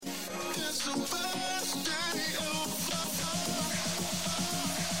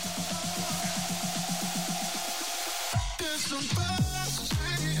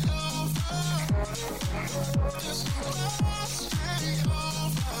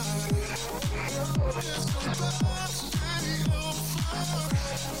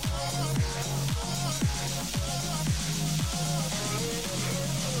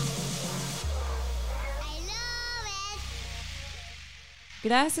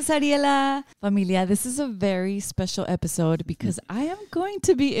Gracias, Ariela. Familia, this is a very special episode because I am going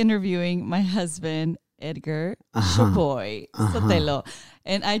to be interviewing my husband, Edgar Shaboy Sotelo.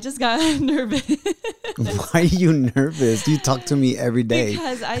 And I just got nervous. Why are you nervous? You talk to me every day.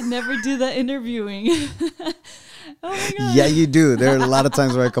 Because I never do the interviewing. Oh my God. Yeah, you do. There are a lot of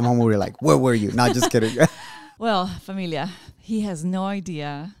times where I come home and we're like, where were you? Not just kidding. Well, Familia, he has no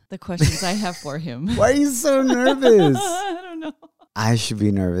idea the questions I have for him. Why are you so nervous? I don't know. I should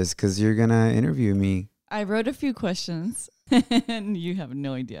be nervous because you're going to interview me. I wrote a few questions and you have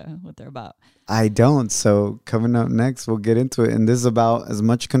no idea what they're about. I don't. So coming up next, we'll get into it. And this is about as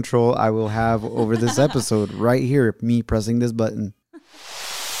much control I will have over this episode right here, me pressing this button.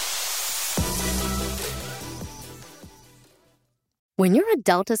 When you're a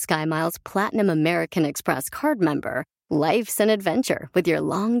Delta SkyMiles Platinum American Express card member, life's an adventure with your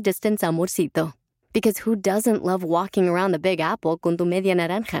long-distance amorcito. Because who doesn't love walking around the Big Apple con tu media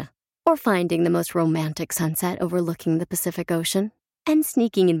naranja? Or finding the most romantic sunset overlooking the Pacific Ocean? And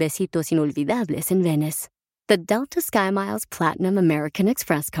sneaking in besitos inolvidables in Venice. The Delta SkyMiles Platinum American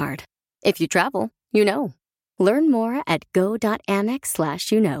Express card. If you travel, you know. Learn more at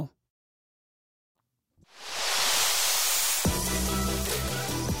go.amex/you-know.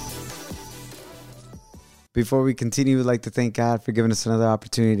 Before we continue, we'd like to thank God for giving us another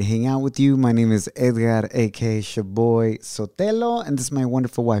opportunity to hang out with you. My name is Edgar, a.k.a. Shaboy Sotelo, and this is my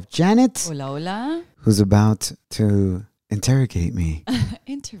wonderful wife, Janet. Hola, hola. Who's about to interrogate me.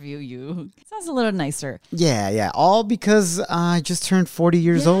 Interview you. Sounds a little nicer. Yeah. All because I just turned 40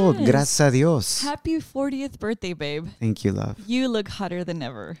 years old. Gracias a Dios. Happy 40th birthday, babe. Thank you, love. You look hotter than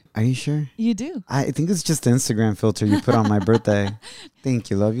ever. Are you sure? You do. I think it's just the Instagram filter you put on my birthday. Thank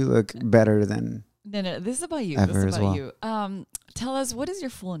you, love. You look better than... No, this is about you. Ever This is as about well. you. Tell us, what is your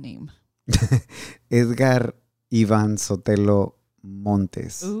full name? Edgar Ivan Sotelo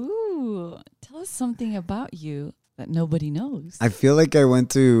Montes. Ooh, tell us something about you that nobody knows. I feel like I went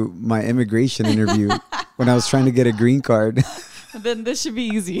to my immigration interview when I was trying to get a green card. Then this should be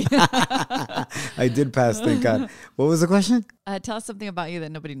easy. I did pass, thank God. What was the question? Tell us something about you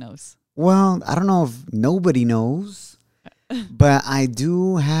that nobody knows. Well, I don't know if nobody knows, but I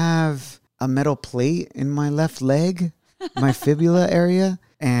do have a metal plate in my left leg, my fibula area,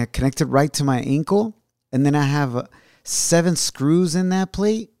 and connected right to my ankle. And then I have 7 screws in that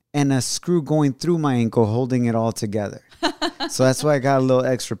plate and a screw going through my ankle holding it all together. So that's why I got a little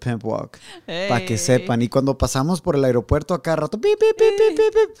extra pimp walk. Hey. Pa' que sepan. Y cuando pasamos por el aeropuerto a cada rato, beep, beep, beep, beep,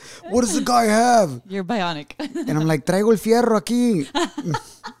 beep, beep. What does the guy have? You're bionic. And I'm like, traigo el fierro aquí.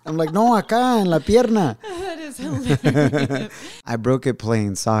 I'm like, no, acá en la pierna. That is hilarious. I broke it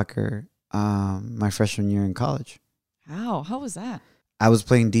playing soccer my freshman year in college. How was that? I was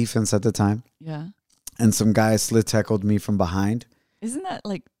playing defense at the time, Yeah. and some guy slit tackled me from behind. Isn't that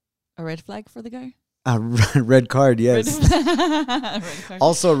like a red flag for the guy? A red card, yes. Red card.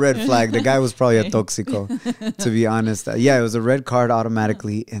 Also a red flag. The guy was probably a toxico, to be honest. Yeah, it was a red card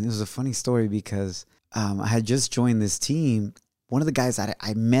automatically. And it was a funny story because I had just joined this team. One of the guys,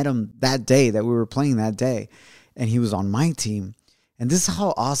 I met him that day that we were playing that day, and he was on my team. And this is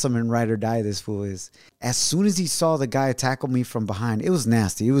how awesome and ride or die this fool is. As soon as he saw the guy tackle me from behind, it was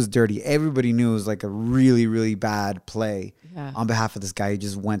nasty. It was dirty. Everybody knew it was like a really, really bad play on behalf of this guy. He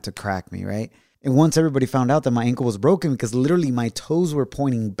just went to crack me, right? And once everybody found out that my ankle was broken because literally my toes were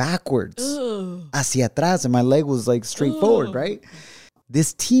pointing backwards, hacia atrás, and my leg was like straight forward, right?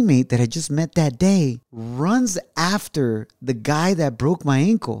 This teammate that I just met that day runs after the guy that broke my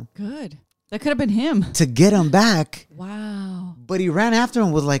ankle. Good. That could have been him. To get him back. Wow. But he ran after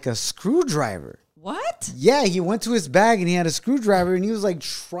him with like a screwdriver. What? Yeah, he went to his bag and he had a screwdriver and he was like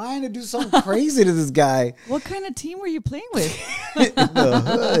trying to do something crazy to this guy. What kind of team were you playing with? In the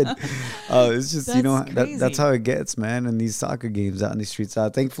hood. It's just, That's that's how it gets, man. In these soccer games out in the streets.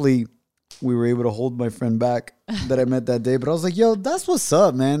 Thankfully, we were able to hold my friend back that I met that day. But I was like, yo, that's what's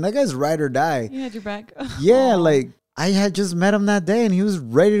up, man. That guy's ride or die. You had your back. Yeah, like I had just met him that day and he was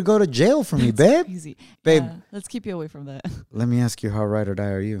ready to go to jail for me, babe. Easy. Babe. Yeah, let's keep you away from that. Let me ask you, how ride or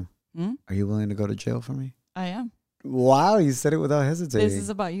die are you? Hmm? Are you willing to go to jail for me? I am. Wow, you said it without hesitating. This is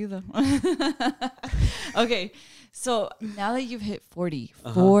about you, though. Okay, so now that you've hit 40,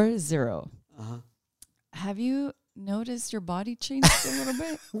 40, have you noticed your body changed a little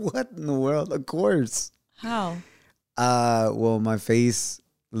bit? What in the world? Of course. How? Well, my face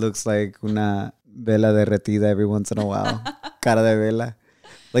looks like una vela derretida every once in a while. Cara de vela.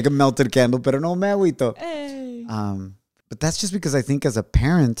 Like a melted candle, pero no me agüito. Hey. But that's just because I think as a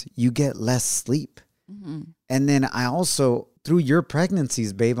parent, you get less sleep. Mm-hmm. And then I also, through your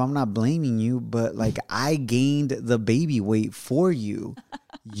pregnancies, babe, I'm not blaming you, but like I gained the baby weight for you.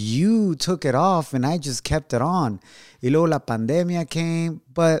 You took it off and I just kept it on. Y luego la pandemia came,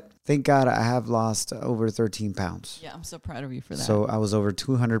 but thank God I have lost over 13 pounds. Yeah, I'm so proud of you for that. So I was over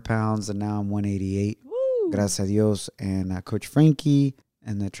 200 pounds and now I'm 188. Woo! Gracias a Dios and Coach Frankie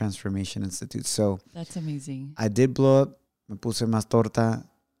and the Transformation Institute. So That's amazing. I did blow up. Me puse más torta.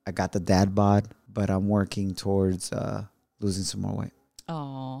 I got the dad bod, but I'm working towards losing some more weight.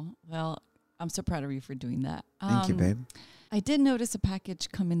 Oh, well, I'm so proud of you for doing that. Thank you, babe. I did notice a package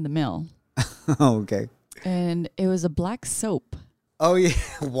come in the mail, Okay. and it was a black soap. Oh, yeah.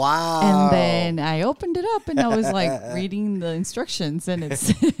 Wow. And then I opened it up, and I was like reading the instructions, and it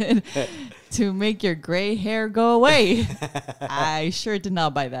said to make your gray hair go away. I sure did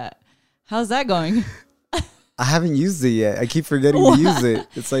not buy that. How's that going? I haven't used it yet. I keep forgetting to use it.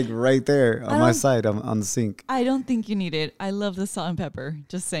 It's like right there on my side on the sink. I don't think you need it. I love the salt and pepper.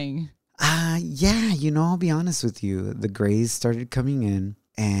 Just saying. Yeah, I'll be honest with you. The grays started coming in,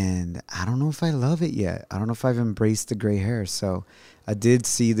 and I don't know if I love it yet. I don't know if I've embraced the gray hair. So I did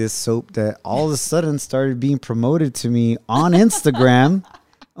see this soap that all of a sudden started being promoted to me on Instagram.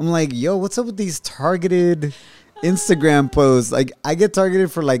 I'm like, yo, what's up with these targeted Instagram posts? Like, I get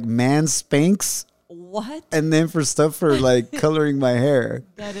targeted for like man spanks. What? And then for stuff for like coloring my hair.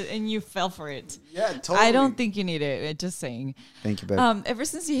 And you fell for it. Yeah, totally. I don't think you need it. Just saying. Thank you, babe. Ever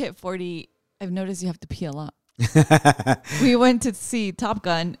since you hit 40, I've noticed you have to pee a lot. We went to see Top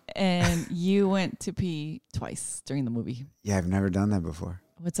Gun, and you went to pee twice during the movie. Yeah, I've never done that before.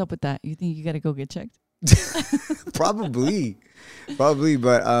 What's up with that? You think you got to go get checked? Probably,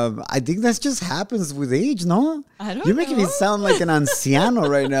 but I think that just happens with age, no? I don't You're making me sound like an anciano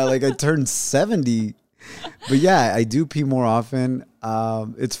right now, like I turned 70. But yeah, I do pee more often.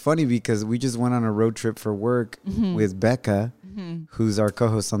 It's funny because we just went on a road trip for work with Becca, who's our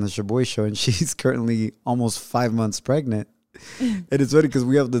co-host on the Shaboy Show, and she's currently almost 5 months pregnant. And it's funny because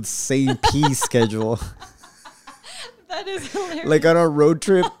we have the same pee schedule. That is hilarious. Like on our road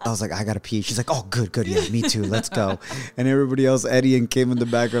trip, I was like, I gotta pee. She's like, oh, good. Yeah, me too. Let's go. And everybody else, Eddie and Kim in the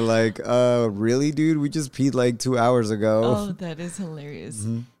back are like, really, dude? We just peed like 2 hours ago. Oh, that is hilarious.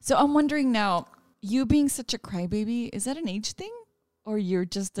 So I'm wondering now, you being such a crybaby, is that an age thing? Or you're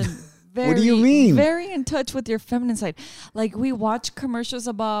just a very, what do you mean? Very in touch with your feminine side. Like we watch commercials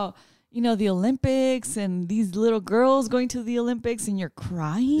about, the Olympics and these little girls going to the Olympics and you're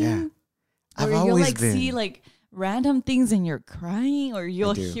crying. Yeah. I've or always you'll been. see like random things and you're crying, or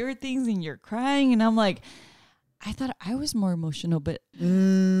you'll hear things and you're crying. And I'm like, I thought I was more emotional, but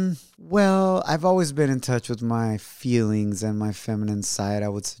well, I've always been in touch with my feelings and my feminine side, I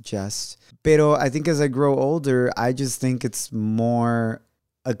would suggest. Pero I think as I grow older, I just think it's more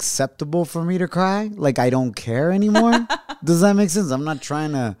acceptable for me to cry. Like I don't care anymore. Does that make sense? I'm not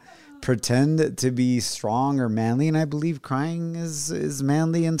trying to pretend to be strong or manly, and I believe crying is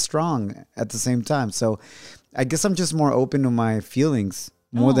manly and strong at the same time. So I guess I'm just more open to my feelings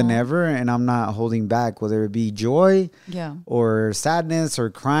more than ever, and I'm not holding back, whether it be joy or sadness or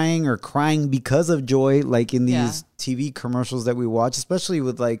crying because of joy, like in these TV commercials that we watch, especially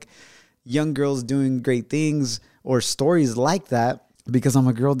with like young girls doing great things or stories like that, because I'm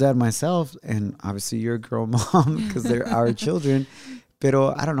a girl dad myself, and obviously you're a girl mom because they're our children.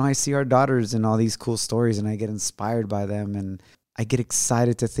 Pero I don't know, I see our daughters in all these cool stories and I get inspired by them, and I get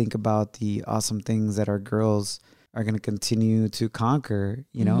excited to think about the awesome things that our girls are going to continue to conquer,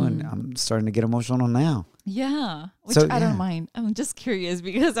 and I'm starting to get emotional now. Yeah, which So, I don't mind. I'm just curious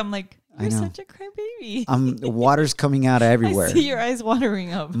because I'm like, I you're know. such a crybaby. The water's coming out everywhere. I see your eyes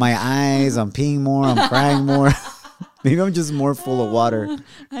watering up. My eyes, I'm peeing more, I'm crying more. Maybe I'm just more full of water.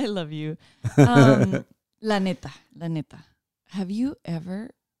 I love you. La neta. Have you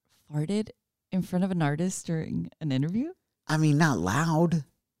ever farted in front of an artist during an interview? I mean, not loud,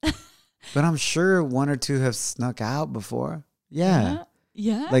 but I'm sure one or two have snuck out before. Yeah.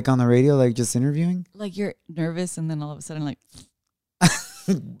 Yeah. Like on the radio, like just interviewing. Like you're nervous and then all of a sudden like.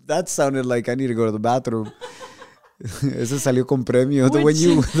 That sounded like I need to go to the bathroom. Ese salió con premio.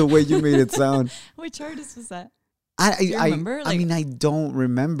 The way you made it sound. Which artist was that? Do you remember? I mean, I don't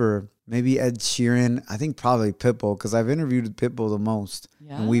remember. Maybe Ed Sheeran. I think probably Pitbull, because I've interviewed Pitbull the most.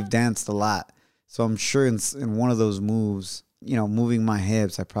 Yeah. And we've danced a lot. So I'm sure in one of those moves, moving my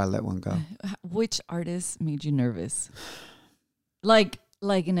hips, I probably let one go. Which artist made you nervous? Like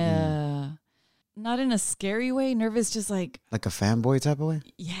in a, not in a scary way, nervous, just like a fanboy type of way?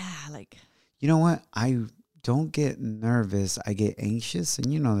 yeah, like. You know what? I don't get nervous. I get anxious.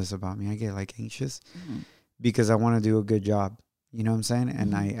 And you know this about me. I get like anxious because I want to do a good job. You know what I'm saying?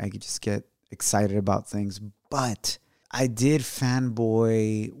 And I just get excited about things. But I did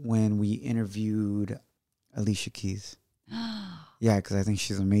fanboy when we interviewed Alicia Keys. Yeah, because I think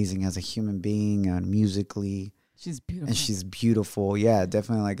she's amazing as a human being and musically. She's beautiful. And she's beautiful. Yeah,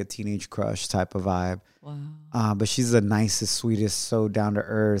 definitely like a teenage crush type of vibe. Wow. But she's the nicest, sweetest, so down to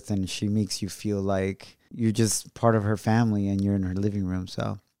earth. And she makes you feel like you're just part of her family and you're in her living room.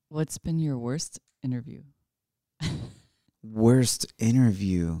 So, what's been your worst interview? Worst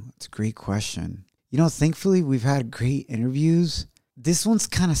interview? It's a great question. You know, thankfully, we've had great interviews. This one's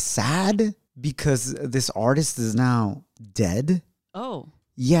kind of sad because this artist is now dead. Oh.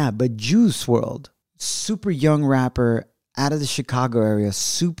 Yeah, but Juice WRLD, super young rapper out of the Chicago area,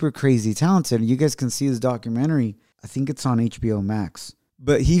 super crazy talented. You guys can see his documentary. I think it's on HBO Max.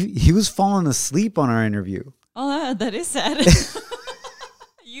 But he was falling asleep on our interview. Oh, that is sad.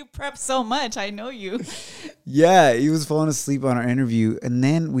 You prep so much. I know you. Yeah, he was falling asleep on our interview. And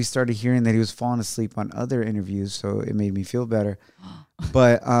then we started hearing that he was falling asleep on other interviews. So it made me feel better.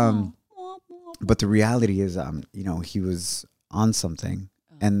 But the reality is, you know, he was on something.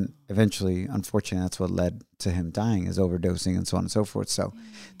 And eventually, unfortunately, that's what led to him dying, is overdosing and so on and so forth. So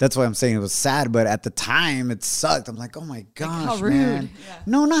that's why I'm saying it was sad. But at the time, it sucked. I'm like, oh my gosh, like how rude. man. Yeah.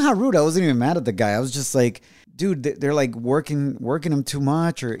 No, not how rude. I wasn't even mad at the guy. I was just like, dude, they're like working him too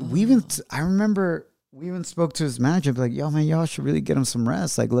much. Or I remember we even spoke to his manager, like, yo, man, y'all should really get him some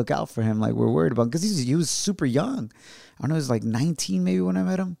rest. Like, look out for him. Like, we're worried about him. Because he was super young. I don't know, he was like 19 maybe when I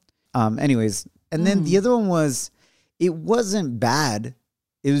met him. Anyways, and then the other one was, it wasn't bad.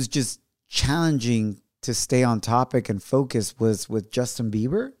 It was just challenging to stay on topic and focus, was with Justin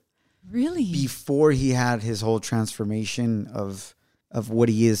Bieber. Really? Before he had his whole transformation of what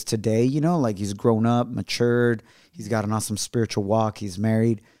he is today, you know, like he's grown up, matured. He's got an awesome spiritual walk. He's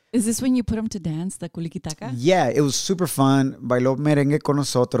married. Is this when you put him to dance, the Kulikitaka? Yeah, it was super fun. Bailó merengue con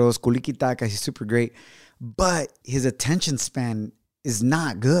nosotros, Kulikitaka. He's super great. But his attention span is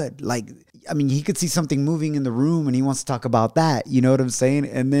not good. Like, I mean, he could see something moving in the room and he wants to talk about that. You know what I'm saying?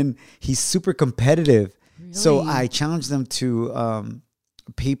 And then he's super competitive. Really? So I challenged them to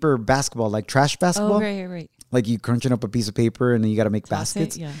paper basketball, like trash basketball. Oh, right. Like you crunching up a piece of paper and then you got to make Toss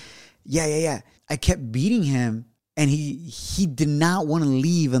baskets. It, Yeah. I kept beating him and he did not want to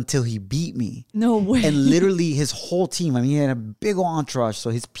leave until he beat me. No way. And literally his whole team, I mean, he had a big old entourage.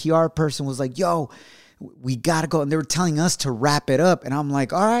 So his PR person was like, yo, we got to go. And they were telling us to wrap it up. And I'm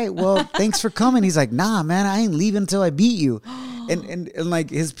like, all right, well, thanks for coming. He's like, nah, man, I ain't leaving until I beat you. and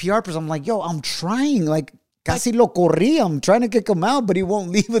like his PR person, I'm like, yo, I'm trying. Like, casi lo corrí. I'm trying to kick him out, but he won't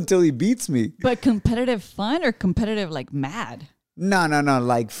leave until he beats me. But competitive fun or competitive like mad? No,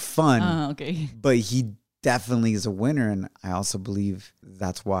 like fun. Okay. But he definitely is a winner. And I also believe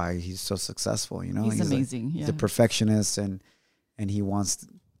that's why he's so successful. You know, he's amazing. He's a perfectionist and he wants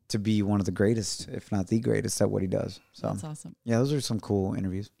to be one of the greatest, if not the greatest, at what he does. So that's awesome. Yeah, those are some cool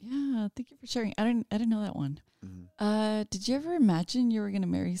interviews. Yeah, thank you for sharing. I didn't know that one. Did you ever imagine you were gonna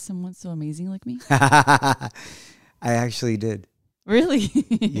marry someone so amazing like me? I actually did. Really?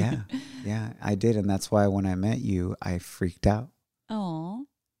 Yeah, I did, and that's why when I met you, I freaked out. Oh.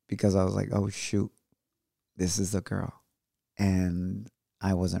 Because I was like, oh shoot, this is the girl, and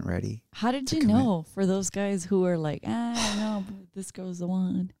I wasn't ready. How did you know? For those guys who are like, I don't know, but this girl's the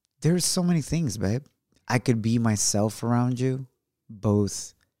one. There's so many things, babe. I could be myself around you,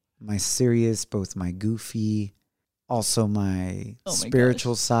 both my serious, both my goofy, also my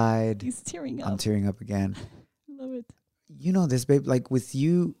spiritual side. He's tearing up. I'm tearing up again. I love it. You know this, babe. Like with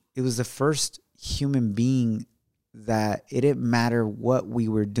you, it was the first human being that it didn't matter what we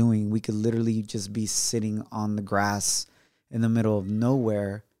were doing. We could literally just be sitting on the grass in the middle of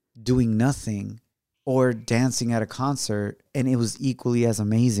nowhere doing nothing or dancing at a concert, and it was equally as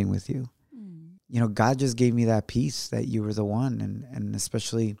amazing with you. You know, God just gave me that peace that you were the one. And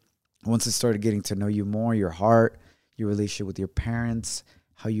especially once I started getting to know you more, your heart, your relationship with your parents,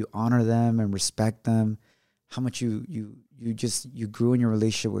 how you honor them and respect them, how much you grew in your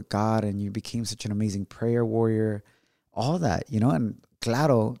relationship with God and you became such an amazing prayer warrior, all that, you know, and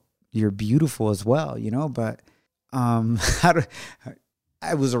claro, you're beautiful as well, you know, but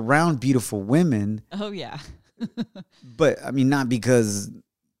I was around beautiful women. Oh, yeah. But I mean, not because,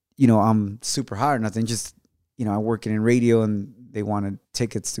 you know, I'm super hot or nothing. Just, you know, I work in radio and they wanted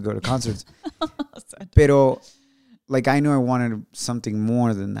tickets to go to concerts. Pero, like, I knew I wanted something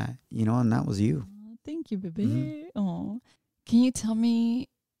more than that, you know, and that was you. Thank you, baby. Oh, can you tell me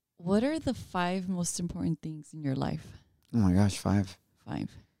what are the 5 most important things in your life? Oh my gosh, 5.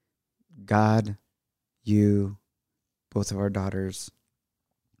 God, you, both of our daughters,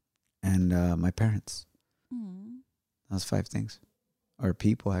 and my parents. Those 5 things. Or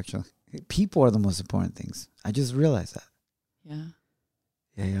people, actually. People are the most important things. I just realized that. Yeah.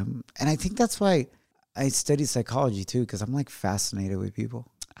 Yeah. And I think that's why I study psychology too, because I'm like fascinated with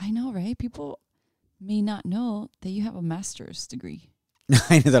people. I know, right? People may not know that you have a master's degree.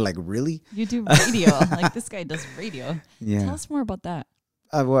 I know, they're like, really? You do radio. Like this guy does radio. Yeah. Tell us more about that.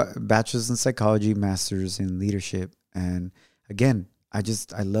 Bachelor's in psychology, master's in leadership. And again, I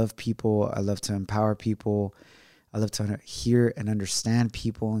love people. I love to empower people. I love to hear and understand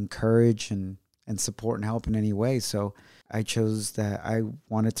people, encourage and support and help in any way. So I chose that I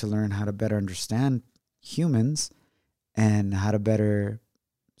wanted to learn how to better understand humans and how to better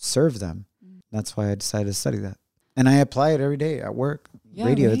serve them. That's why I decided to study that. And I apply it every day at work. Yeah,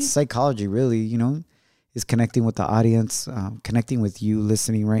 Radio, right? It's psychology, really, is connecting with the audience, connecting with you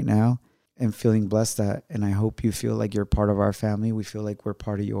listening right now and feeling blessed that. And I hope you feel like you're part of our family. We feel like we're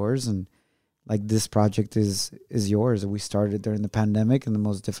part of yours. And like this project is yours. We started during the pandemic in the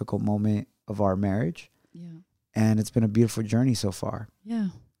most difficult moment of our marriage. Yeah. And it's been a beautiful journey so far. Yeah.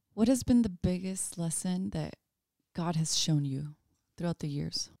 What has been the biggest lesson that God has shown you throughout the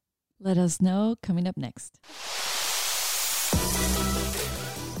years? Let us know coming up next.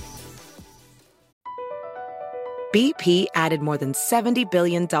 BP added more than $70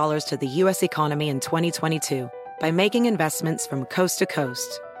 billion to the U.S. economy in 2022 by making investments from coast to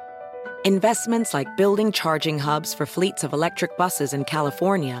coast. Investments like building charging hubs for fleets of electric buses in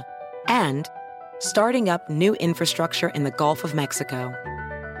California and starting up new infrastructure in the Gulf of Mexico.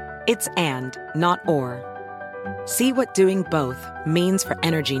 It's and, not or. See what doing both means for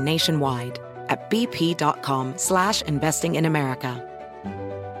energy nationwide at bp.com/investing in America.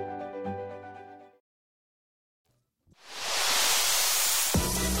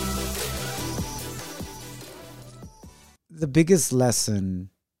 The biggest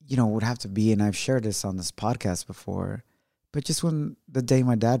lesson, would have to be, and I've shared this on this podcast before, but just when the day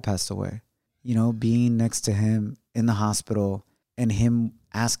my dad passed away, being next to him in the hospital and him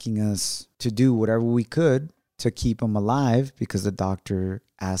asking us to do whatever we could to keep him alive, because the doctor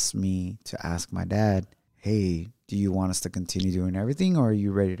asked me to ask my dad, hey, do you want us to continue doing everything or are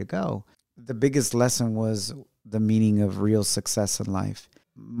you ready to go? The biggest lesson was the meaning of real success in life.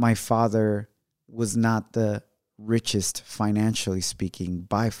 My father was not the richest financially speaking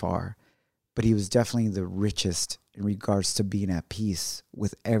by far, but he was definitely the richest in regards to being at peace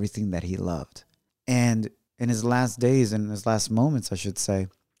with everything that he loved. And in his last days, in his last moments, I should say,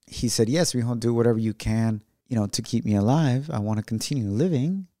 he said, yes, we will do whatever you can, to keep me alive. I want to continue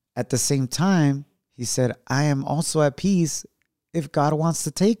living. At the same time, he said, I am also at peace if God wants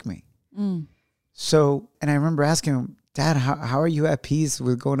to take me. So, and I remember asking him, Dad, how are you at peace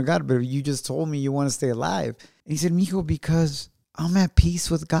with going to God? But you just told me you want to stay alive. And he said, Mijo, because I'm at peace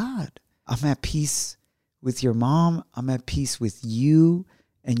with God. I'm at peace with your mom. I'm at peace with you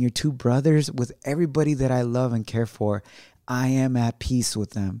and your 2 brothers, with everybody that I love and care for. I am at peace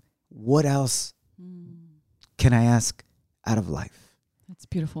with them. What else can I ask out of life? That's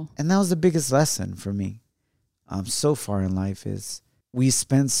beautiful. And that was the biggest lesson for me so far in life is we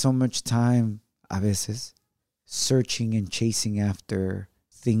spend so much time, a veces, searching and chasing after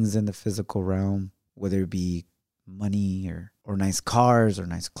things in the physical realm, whether it be money or nice cars or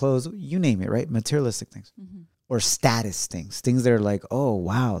nice clothes, you name it, right? Materialistic things. Or status things that are like, oh,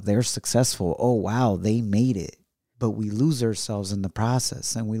 wow, they're successful. Oh, wow, they made it. But we lose ourselves in the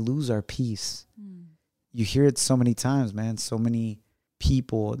process and we lose our peace. You hear it so many times, man. So many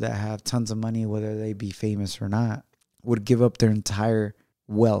people that have tons of money, whether they be famous or not, would give up their entire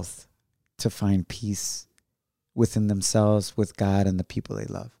wealth to find peace within themselves, with God and the people they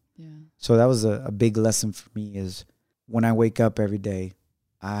love. Yeah. So that was a big lesson for me is when I wake up every day,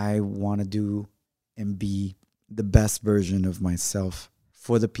 I want to do and be the best version of myself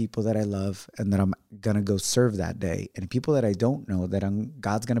for the people that I love and that I'm going to go serve that day. And people that I don't know that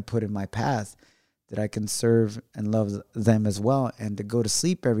God's going to put in my path, that I can serve and love them as well. And to go to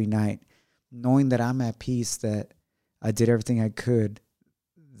sleep every night knowing that I'm at peace, that I did everything I could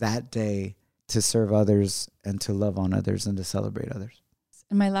that day to serve others and to love on others and to celebrate others.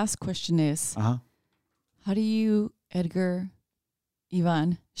 And my last question is, how do you, Edgar,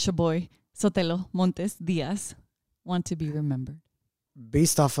 Ivan, Shoboy, Sotelo, Montes, Diaz, want to be remembered?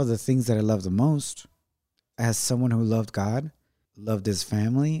 Based off of the things that I love the most, as someone who loved God, loved his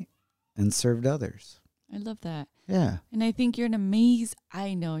family, and served others. I love that. Yeah. And I think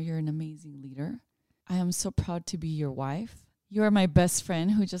I know you're an amazing leader. I am so proud to be your wife. You are my best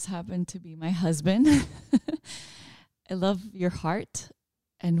friend who just happened to be my husband. I love your heart.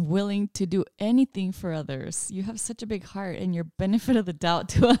 and willing to do anything for others. You have such a big heart, and your benefit of the doubt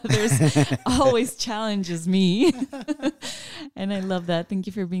to others always challenges me. And I love that. Thank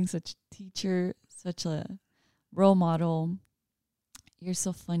you for being such a teacher, such a role model. You're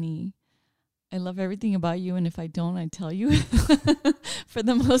so funny. I love everything about you, and if I don't, I tell you. For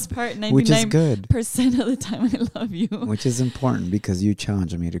the most part, 99% Which is good. of the time, I love you. Which is important because you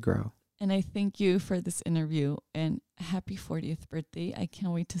challenge me to grow. And I thank you for this interview, and happy 40th birthday. I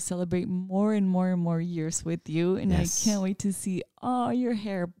can't wait to celebrate more and more and more years with you. And Yes. I can't wait to see your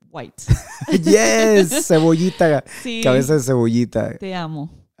hair white. Yes, cebollita, Sí, cabeza de cebollita. te amo.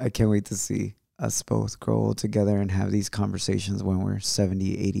 I can't wait to see us both grow old together and have these conversations when we're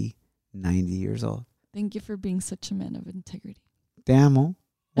 70, 80, 90 years old. Thank you for being such a man of integrity. Te amo.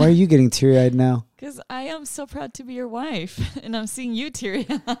 Why are you getting teary-eyed now? Because I am so proud to be your wife, and I'm seeing you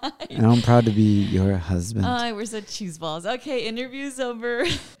teary-eyed. And I'm proud to be your husband. We're such cheese balls. Okay, interview's over.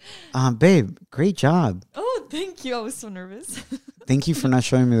 Babe, great job. Oh, thank you. I was so nervous. Thank you for not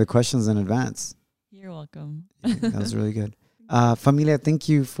showing me the questions in advance. You're welcome. That was really good. Familia, thank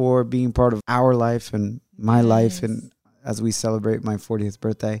you for being part of our life and my life. And as we celebrate my 40th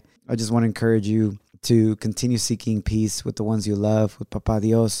birthday, I just want to encourage you to continue seeking peace with the ones you love, with Papa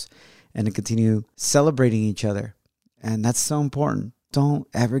Dios, and to continue celebrating each other. And that's so important. Don't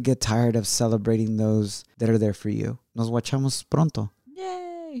ever get tired of celebrating those that are there for you. Nos guachamos pronto.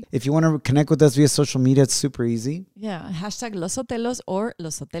 Yay. If you want to connect with us via social media, it's super easy. Yeah, hashtag Los Sotelos or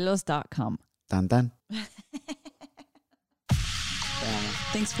losotelos.com. Tan tan.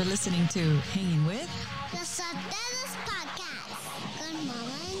 Thanks for listening to Hanging With Los Sotelos Podcast con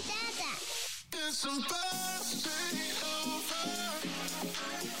Mama and Dada. It's some birthday over.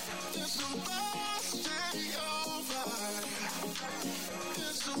 It's some birthday over.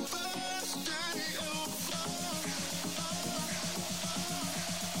 It's some birthday over.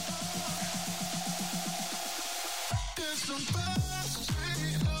 It's some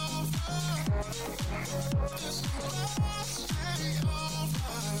birthday over. It's some birthday over.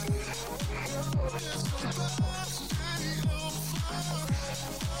 It's some birthday over.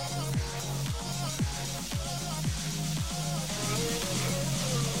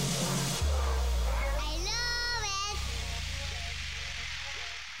 I love it.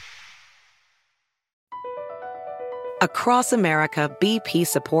 Across America, BP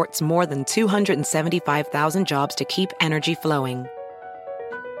supports more than 275,000 jobs to keep energy flowing.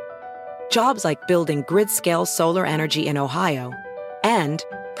 Jobs like building grid-scale solar energy in Ohio and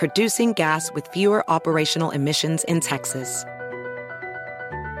producing gas with fewer operational emissions in Texas.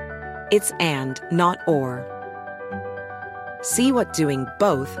 It's and, not or. See what doing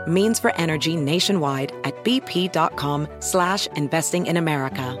both means for energy nationwide at bp.com/investing in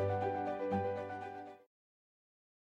America.